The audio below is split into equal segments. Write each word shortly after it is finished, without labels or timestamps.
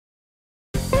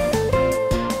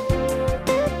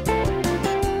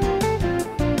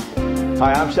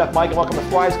Hi, I'm Chef Mike and welcome to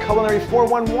Fry's Culinary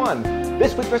 411.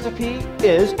 This week's recipe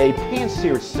is a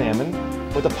pan-seared salmon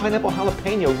with a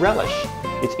pineapple-jalapeno relish.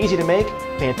 It's easy to make,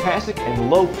 fantastic, and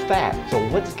low fat, so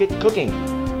let's get cooking.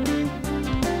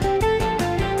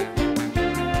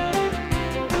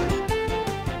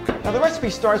 Now the recipe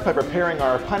starts by preparing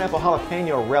our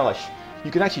pineapple-jalapeno relish.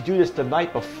 You can actually do this the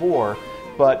night before,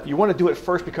 but you want to do it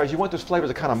first because you want those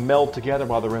flavors to kind of meld together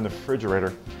while they're in the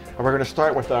refrigerator. And we're going to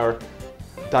start with our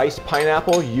diced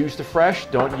pineapple. Use the fresh,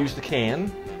 don't use the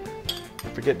can.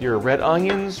 Don't forget your red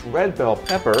onions, red bell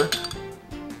pepper,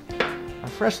 our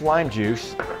fresh lime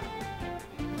juice,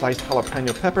 diced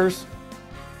jalapeno peppers,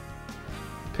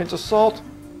 pinch of salt.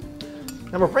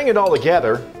 Now we'll bring it all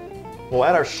together. We'll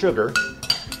add our sugar,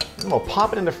 and we'll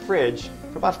pop it in the fridge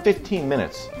for about 15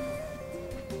 minutes.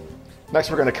 Next,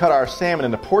 we're going to cut our salmon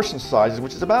into portion sizes,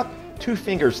 which is about 2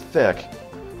 fingers thick.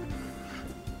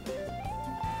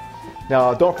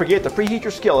 Now, don't forget to preheat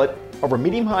your skillet over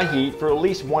medium-high heat for at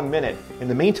least 1 minute. In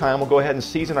the meantime, we'll go ahead and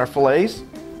season our fillets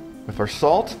with our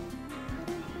salt,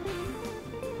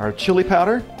 our chili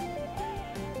powder,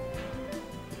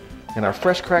 and our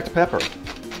fresh cracked pepper.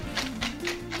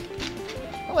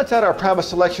 Now let's add our Private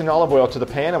Selection olive oil to the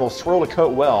pan and we'll swirl the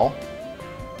coat well.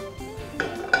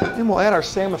 Then we'll add our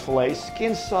salmon fillets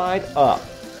skin side up.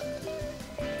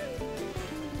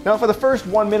 Now for the first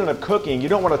 1 minute of cooking, you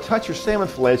don't want to touch your salmon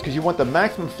fillets because you want the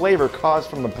maximum flavor caused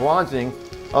from the bronzing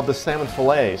of the salmon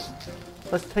fillets.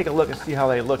 Let's take a look and see how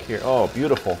they look here. Oh,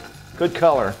 beautiful. Good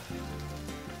color.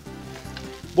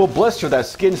 We'll blister that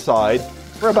skin side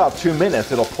for about 2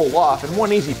 minutes. It'll pull off in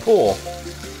one easy pull.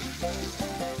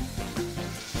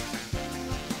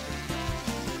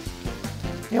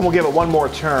 And we'll give it one more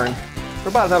turn for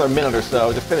about another minute or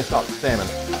so to finish off the salmon.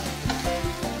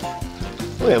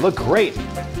 Oh, they look great.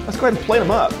 Let's go ahead and plate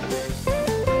them up.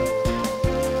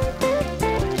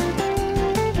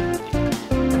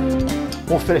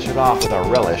 We'll finish it off with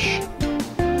our relish.